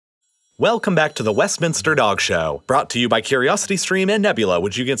Welcome back to the Westminster Dog Show, brought to you by CuriosityStream and Nebula,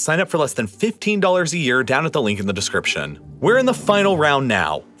 which you can sign up for less than $15 a year down at the link in the description. We're in the final round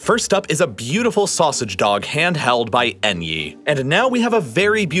now. First up is a beautiful sausage dog handheld by Enyi. And now we have a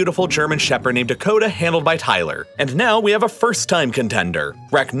very beautiful German Shepherd named Dakota handled by Tyler. And now we have a first-time contender,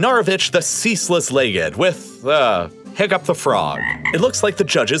 Ragnarovich the Ceaseless-Legged with, Hiccup the Frog. It looks like the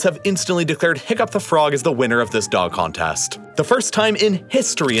judges have instantly declared Hiccup the Frog as the winner of this dog contest. The first time in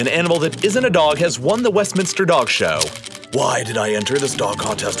history an animal that isn't a dog has won the Westminster Dog Show. Why did I enter this dog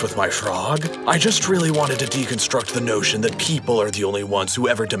contest with my frog? I just really wanted to deconstruct the notion that people are the only ones who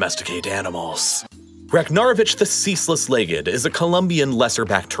ever domesticate animals. Ragnarovich the Ceaseless-Legged is a Colombian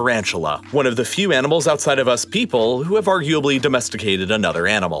lesser-backed tarantula, one of the few animals outside of us people who have arguably domesticated another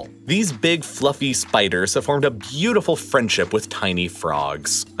animal. These big, fluffy spiders have formed a beautiful friendship with tiny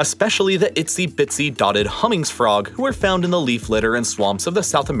frogs, especially the itsy-bitsy dotted humming's frog who are found in the leaf litter and swamps of the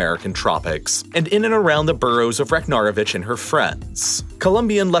South American tropics, and in and around the burrows of Ragnarovich and her friends.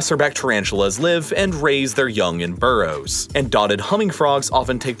 Colombian lesser-backed tarantulas live and raise their young in burrows, and dotted humming frogs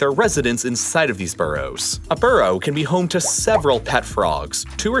often take their residence inside of these burrows. A burrow can be home to several pet frogs,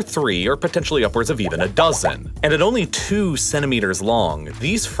 2 or 3 or potentially upwards of even a dozen. And at only 2 centimeters long,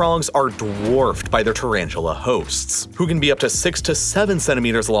 these frogs are dwarfed by their tarantula hosts, who can be up to 6 to 7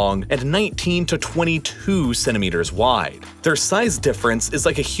 centimeters long and 19 to 22 centimeters wide. Their size difference is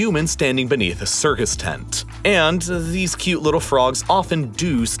like a human standing beneath a circus tent. And these cute little frogs often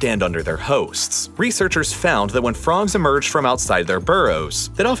do stand under their hosts. Researchers found that when frogs emerge from outside their burrows,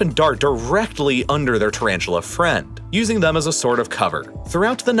 they'd often dart directly under their tarantula friend, using them as a sort of cover.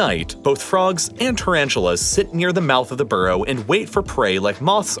 Throughout the night, both frogs and tarantulas sit near the mouth of the burrow and wait for prey like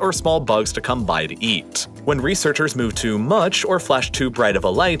moths or small bugs to come by to eat. When researchers move too much or flash too bright of a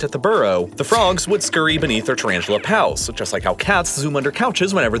light at the burrow, the frogs would scurry beneath their tarantula pals, just like how cats zoom under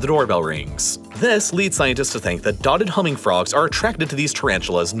couches whenever the doorbell rings. This leads scientists to think that dotted humming frogs are attracted to these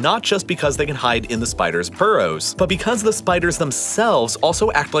tarantulas not just because they can hide in the spiders' burrows, but because the spiders themselves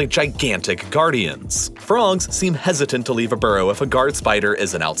also act like gigantic guardians. Frogs seem hesitant to leave a burrow if a guard spider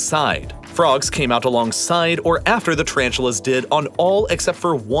isn't outside. Frogs came out alongside or after the tarantulas did on all except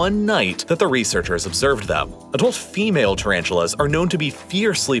for one night that the researchers observed them. Adult female tarantulas are known to be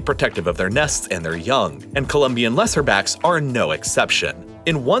fiercely protective of their nests and their young, and Colombian lesserbacks are no exception.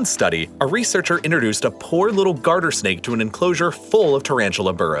 In one study, a researcher introduced a poor little garter snake to an enclosure full of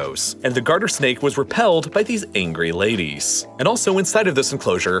tarantula burrows, and the garter snake was repelled by these angry ladies. And also inside of this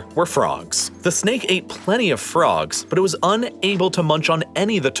enclosure were frogs. The snake ate plenty of frogs, but it was unable to munch on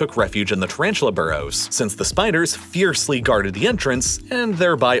any that took refuge in the tarantula burrows, since the spiders fiercely guarded the entrance and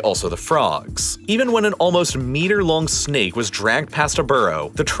thereby also the frogs. Even when an almost meter-long snake was dragged past a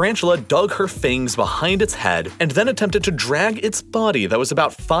burrow, the tarantula dug her fangs behind its head and then attempted to drag its body that was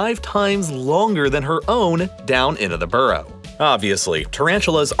about 5 times longer than her own down into the burrow. Obviously,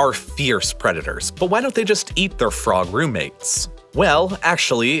 tarantulas are fierce predators, but why don't they just eat their frog roommates? Well,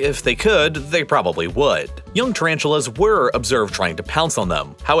 actually, if they could, they probably would. Young tarantulas were observed trying to pounce on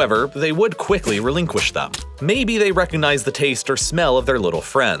them. However, they would quickly relinquish them. Maybe they recognize the taste or smell of their little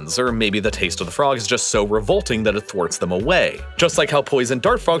friends, or maybe the taste of the frog is just so revolting that it thwarts them away. Just like how poisoned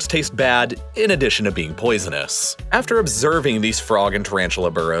dart frogs taste bad, in addition to being poisonous. After observing these frog and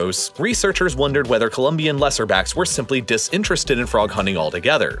tarantula burrows, researchers wondered whether Colombian lesserbacks were simply disinterested in frog hunting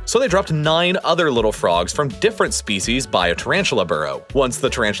altogether. So they dropped 9 other little frogs from different species by a tarantula burrow. Once the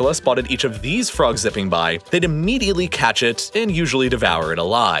tarantula spotted each of these frogs zipping by, they'd immediately catch it and usually devour it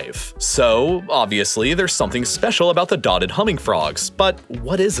alive. So, obviously, there's something special about the dotted humming frogs, but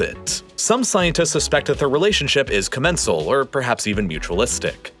what is it? Some scientists suspect that their relationship is commensal, or perhaps even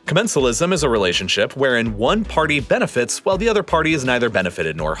mutualistic. Commensalism is a relationship wherein one party benefits while the other party is neither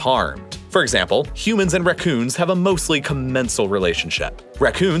benefited nor harmed. For example, humans and raccoons have a mostly commensal relationship.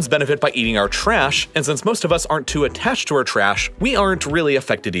 Raccoons benefit by eating our trash, and since most of us aren't too attached to our trash, we aren't really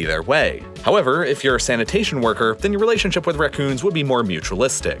affected either way. However, if you're a sanitation worker, then your relationship with raccoons would be more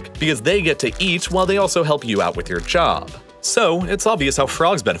mutualistic, because they get to eat while they also help you out with your job. So, it's obvious how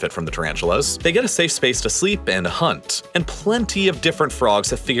frogs benefit from the tarantulas. They get a safe space to sleep and hunt, and plenty of different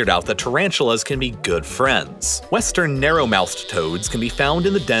frogs have figured out that tarantulas can be good friends. Western narrow-mouthed toads can be found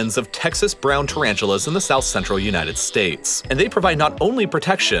in the dens of Texas brown tarantulas in the south-central United States, and they provide not only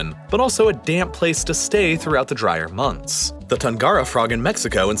protection, but also a damp place to stay throughout the drier months. The Tungara frog in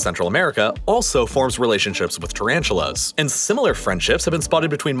Mexico and Central America also forms relationships with tarantulas, and similar friendships have been spotted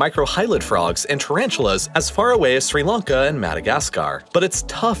between microhylid frogs and tarantulas as far away as Sri Lanka and Madagascar. But it's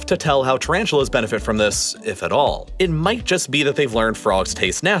tough to tell how tarantulas benefit from this, if at all. It might just be that they've learned frogs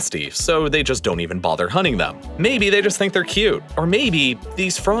taste nasty, so they just don't even bother hunting them. Maybe they just think they're cute, or maybe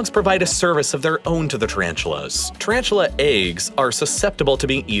these frogs provide a service of their own to the tarantulas. Tarantula eggs are susceptible to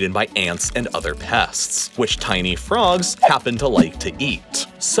being eaten by ants and other pests, which tiny frogs happen to like to eat.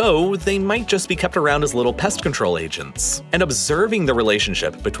 So they might just be kept around as little pest control agents. And observing the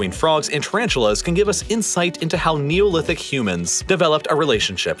relationship between frogs and tarantulas can give us insight into how Neolithic humans developed a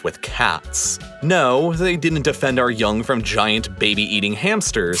relationship with cats. No, they didn't defend our young from giant baby-eating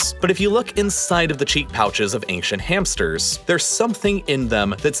hamsters, but if you look inside of the cheek pouches of ancient hamsters, there's something in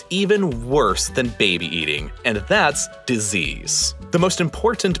them that's even worse than baby eating, and that's disease. The most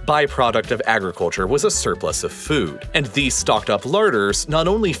important byproduct of agriculture was a surplus of food, and these stocked-up larders not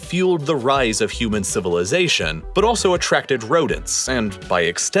only fueled the rise of human civilization, but also attracted rodents, and by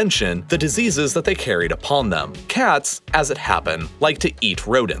extension, the diseases that they carried upon them. Cats, as it happened, like to eat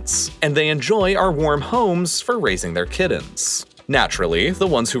rodents, and they enjoy our warm homes for raising their kittens. Naturally, the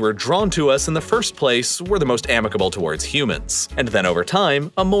ones who were drawn to us in the first place were the most amicable towards humans, and then over time,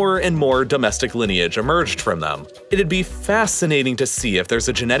 a more and more domestic lineage emerged from them. It'd be fascinating to see if there's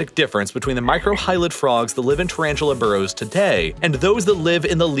a genetic difference between the microhylid frogs that live in tarantula burrows today and those that live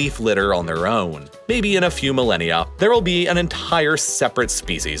in the leaf litter on their own. Maybe in a few millennia, there will be an entire separate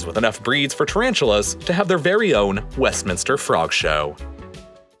species with enough breeds for tarantulas to have their very own Westminster Frog Show.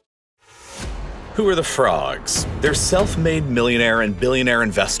 Who are the frogs? They're self-made millionaire and billionaire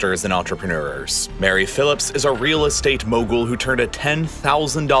investors and entrepreneurs. Mary Phillips is a real estate mogul who turned a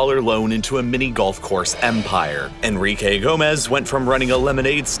 $10,000 loan into a mini golf course empire. Enrique Gomez went from running a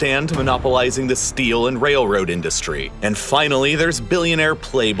lemonade stand to monopolizing the steel and railroad industry. And finally, there's billionaire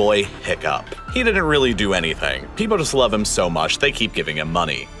playboy Hiccup. He didn't really do anything. People just love him so much they keep giving him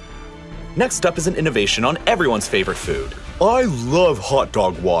money. Next up is an innovation on everyone's favorite food. I love hot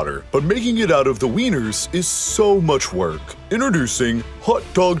dog water, but making it out of the wieners is so much work. Introducing hot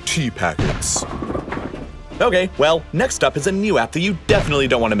dog tea packets. Okay, well, next up is a new app that you definitely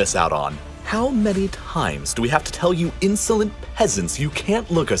don't want to miss out on. How many times do we have to tell you insolent peasants you can't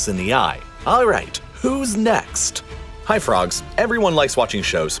look us in the eye? Alright, who's next? Hi frogs, everyone likes watching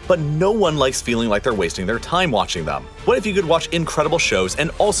shows, but no one likes feeling like they're wasting their time watching them. What if you could watch incredible shows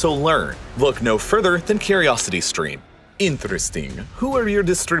and also learn? Look no further than CuriosityStream. Interesting. Who are your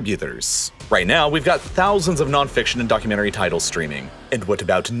distributors? Right now, we've got thousands of nonfiction and documentary titles streaming. And what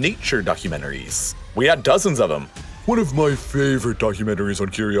about nature documentaries? We got dozens of them. One of my favorite documentaries on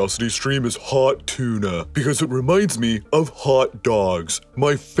CuriosityStream is Hot Tuna, because it reminds me of hot dogs,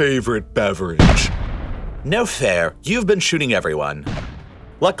 my favorite beverage. No fair, you've been shooting everyone.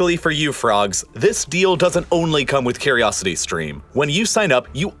 Luckily for you frogs, this deal doesn't only come with CuriosityStream. When you sign up,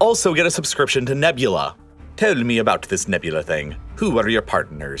 you also get a subscription to Nebula. Tell me about this Nebula thing. Who are your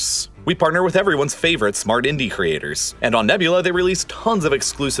partners? We partner with everyone's favorite smart indie creators, and on Nebula they release tons of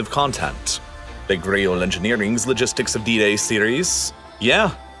exclusive content. Big Real Engineering's Logistics of D-Day series.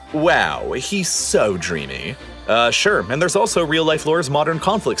 Yeah? Wow, he's so dreamy. Sure, and there's also Real Life Lore's Modern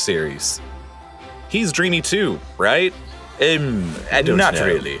Conflict series. He's dreamy too, right? I don't know. Not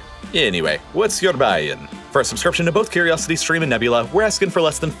really. Anyway, what's your buy-in? For a subscription to both CuriosityStream and Nebula, we're asking for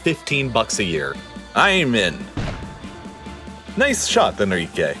less than $15 a year. I'm in. Nice shot,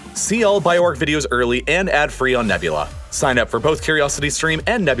 Enrique. See all BioArc videos early and ad-free on Nebula. Sign up for both CuriosityStream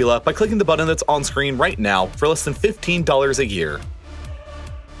and Nebula by clicking the button that's on screen right now for less than $15 a year.